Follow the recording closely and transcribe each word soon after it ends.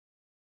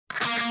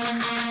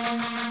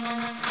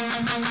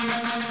Hey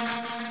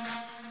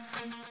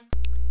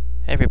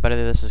everybody,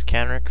 this is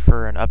Kenrick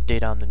for an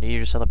update on the New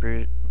Year's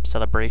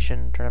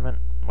celebration tournament.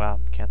 Wow,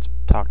 can't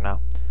talk now.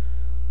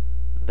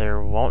 There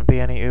won't be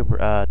any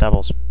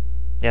doubles.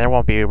 Yeah, there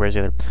won't be Ubers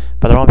either.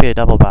 But there won't be a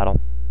double battle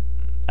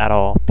at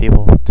all.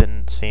 People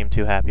didn't seem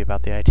too happy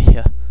about the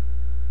idea.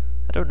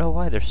 I don't know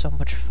why, they're so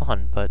much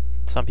fun, but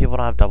some people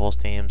don't have doubles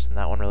teams, and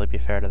that wouldn't really be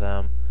fair to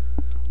them.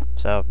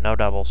 So, no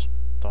doubles.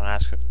 Don't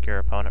ask your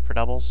opponent for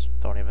doubles.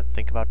 Don't even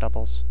think about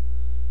doubles.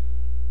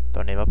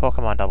 Don't name a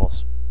Pokemon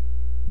doubles.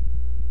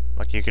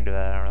 Look, you can do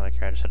that, I don't really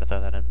care, I just had to throw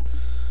that in.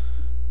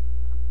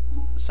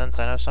 Since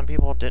I know some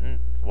people didn't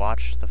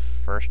watch the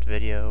first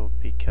video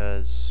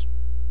because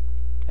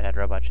it had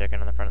Robot Chicken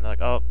on the front, they're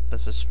like, oh,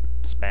 this is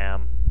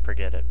spam,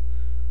 forget it.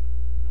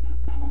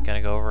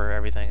 Gonna go over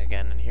everything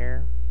again in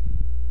here,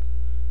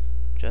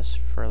 just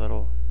for a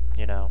little,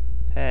 you know,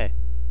 hey,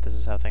 this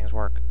is how things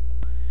work.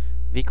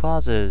 The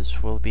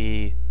clauses will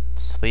be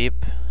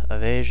Sleep,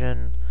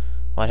 Evasion,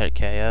 One Hit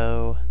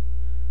KO,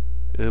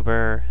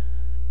 Uber,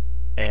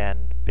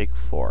 and Big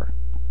 4.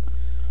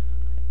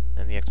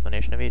 And the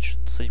explanation of each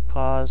sleep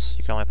clause,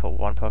 you can only put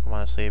one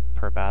Pokemon to sleep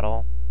per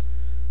battle.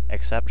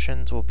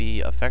 Exceptions will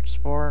be Effect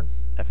Spore,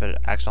 if it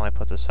accidentally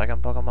puts a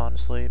second Pokemon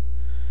to sleep.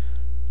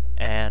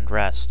 And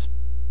Rest.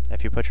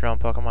 If you put your own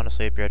Pokemon to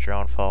sleep, you're at your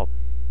own fault.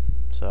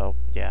 So,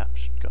 yeah,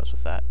 goes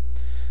with that.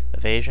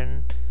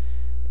 Evasion,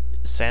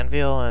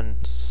 Sandveil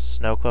and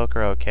Snowcloak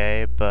are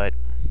okay, but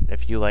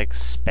if you like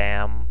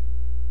spam,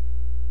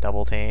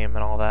 double team,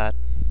 and all that,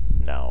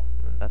 no.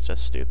 That's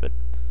just stupid.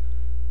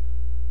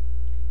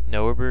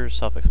 No Uber is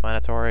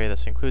self-explanatory.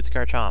 This includes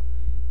Garchomp.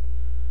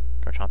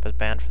 Garchomp is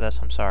banned for this,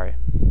 I'm sorry.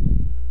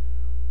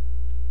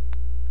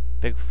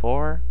 Big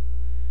 4,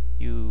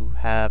 you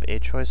have a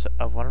choice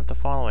of one of the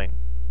following.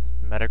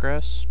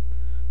 Metagross,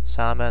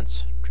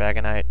 Salamence,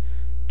 Dragonite,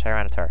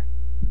 Tyranitar.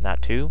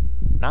 Not 2,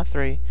 not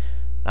 3,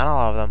 not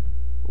all of them,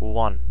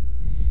 1.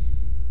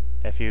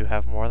 If you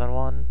have more than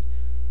one,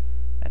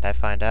 and I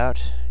find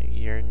out,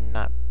 you're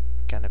not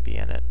gonna be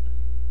in it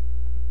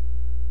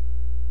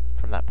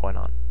from that point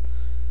on.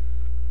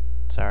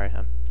 Sorry,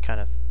 I'm kind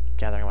of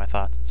gathering my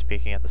thoughts and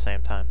speaking at the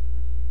same time.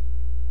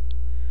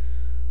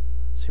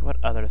 Let's see, what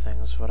other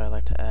things would I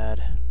like to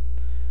add?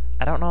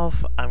 I don't know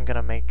if I'm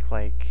gonna make,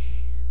 like,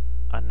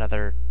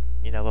 another,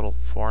 you know, little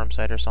forum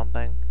site or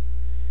something.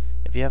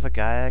 If you have a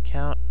Gaia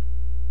account,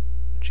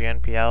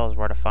 GNPL is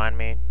where to find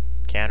me,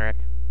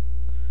 Canrick.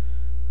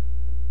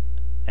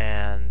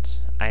 And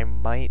I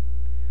might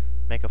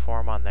make a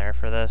forum on there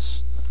for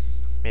this.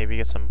 Maybe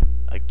get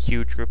a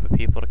huge group of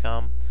people to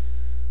come.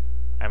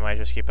 I might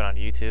just keep it on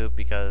YouTube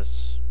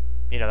because,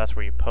 you know, that's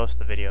where you post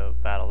the video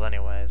battles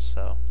anyways,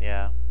 so,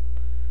 yeah.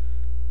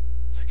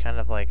 It's kind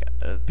of like,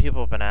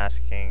 people have been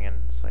asking,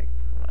 and it's like,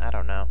 I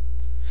don't know.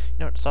 You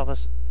know what, to solve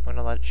this, I'm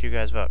gonna let you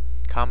guys vote.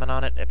 Comment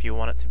on it if you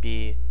want it to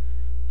be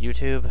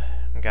YouTube,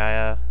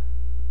 Gaia,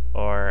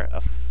 or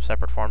a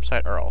separate forum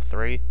site, or all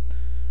three.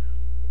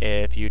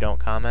 If you don't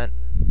comment,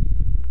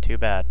 too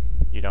bad,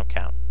 you don't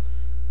count.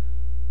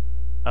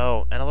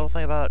 Oh, and a little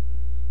thing about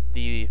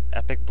the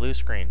epic blue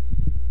screen.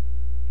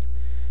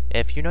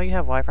 If you know you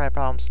have Wi-Fi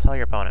problems, tell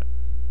your opponent.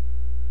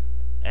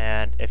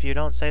 And if you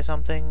don't say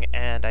something,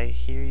 and I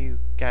hear you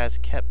guys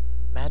kept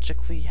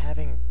magically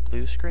having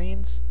blue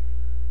screens,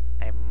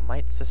 I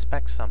might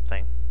suspect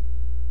something.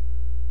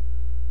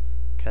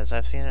 Because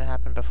I've seen it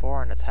happen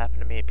before, and it's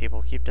happened to me.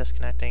 People keep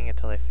disconnecting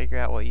until they figure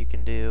out what you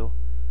can do,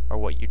 or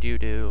what you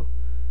do,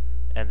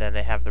 and then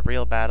they have the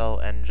real battle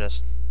and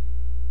just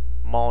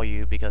maul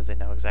you because they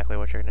know exactly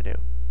what you're going to do.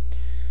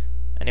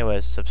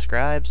 Anyways,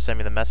 subscribe, send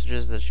me the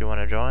messages that you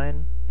want to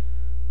join.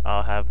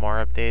 I'll have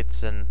more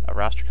updates and a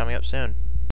roster coming up soon.